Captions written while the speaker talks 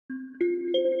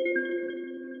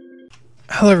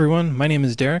Hello everyone, my name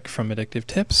is Derek from Addictive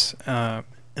Tips.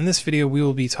 In this video we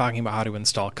will be talking about how to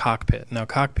install Cockpit. Now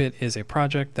Cockpit is a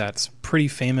project that's pretty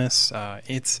famous.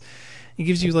 It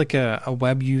gives you like a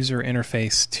web user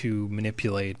interface to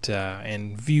manipulate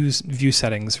and view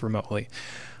settings remotely.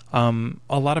 A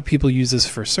lot of people use this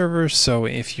for servers, so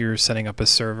if you're setting up a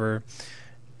server,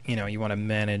 you want to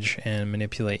manage and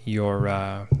manipulate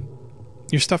your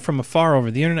stuff from afar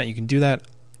over the internet, you can do that.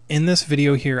 In this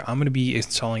video here, I'm going to be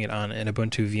installing it on an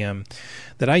Ubuntu VM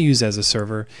that I use as a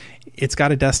server. It's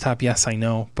got a desktop, yes, I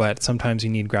know, but sometimes you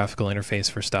need graphical interface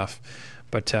for stuff.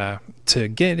 But to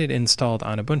get it installed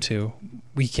on Ubuntu,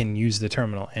 we can use the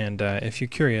terminal. And if you're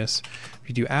curious, if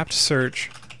you do apt search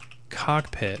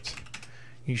Cockpit,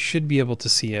 you should be able to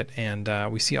see it. And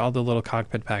we see all the little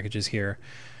Cockpit packages here.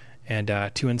 And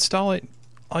to install it,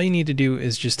 all you need to do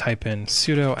is just type in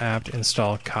sudo apt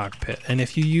install Cockpit. And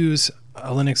if you use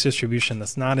a Linux distribution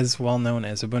that's not as well known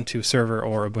as Ubuntu server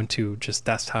or Ubuntu just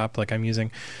desktop like I'm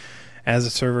using as a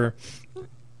server, you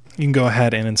can go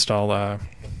ahead and install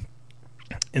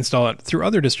it through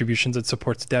other distributions. It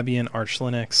supports Debian, Arch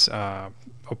Linux,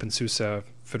 OpenSUSE,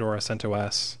 Fedora,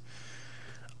 CentOS.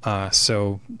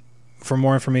 So for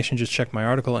more information, just check my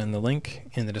article in the link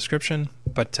in the description.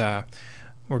 But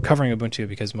we're covering Ubuntu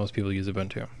because most people use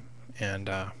Ubuntu, and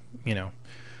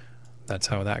that's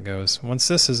how that goes. Once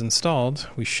this is installed,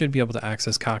 we should be able to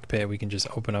access Cockpit. We can just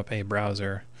open up a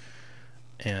browser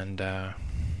and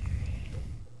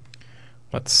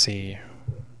let's see.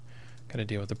 Got to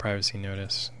deal with the privacy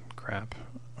notice crap.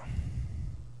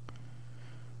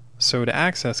 So to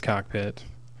access Cockpit,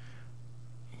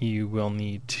 you will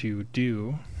need to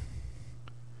do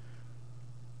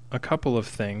a couple of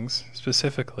things.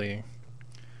 Specifically,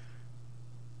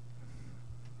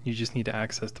 you just need to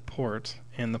access the port,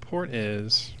 and the port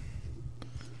is,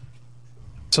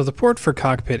 so the port for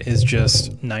Cockpit is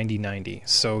just 9090.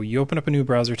 So you open up a new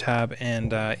browser tab,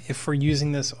 and if we're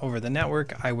using this over the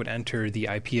network, I would enter the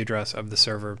IP address of the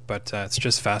server, but it's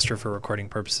just faster for recording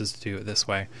purposes to do it this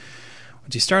way.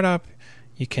 Once you start up,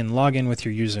 you can log in with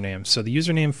your username. So the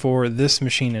username for this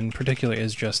machine in particular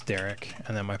is just Derek,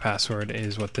 and then my password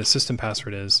is what the system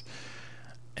password is,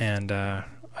 and I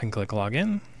can click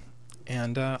login.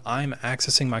 And I'm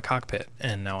accessing my Cockpit,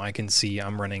 and now I can see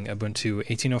I'm running Ubuntu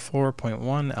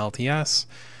 18.04.1 LTS.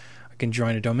 I can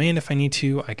join a domain if I need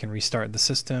to. I can restart the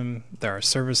system. There are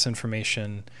service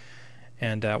information,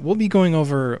 and we'll be going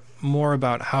over more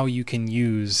about how you can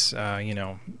use,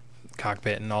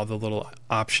 Cockpit and all the little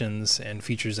options and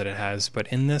features that it has. But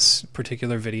in this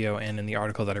particular video and in the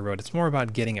article that I wrote, it's more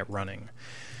about getting it running.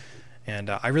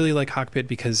 And I really like Cockpit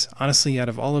because, honestly, out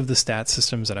of all of the stat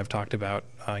systems that I've talked about,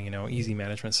 easy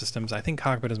management systems, I think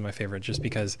Cockpit is my favorite just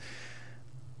because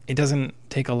it doesn't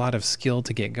take a lot of skill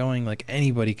to get going. Like,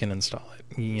 anybody can install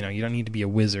it. You don't need to be a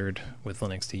wizard with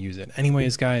Linux to use it.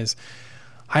 Anyways, guys,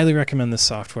 highly recommend this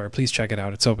software. Please check it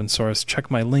out. It's open source. Check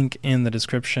my link in the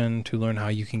description to learn how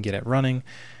you can get it running.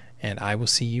 And I will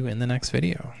see you in the next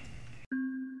video.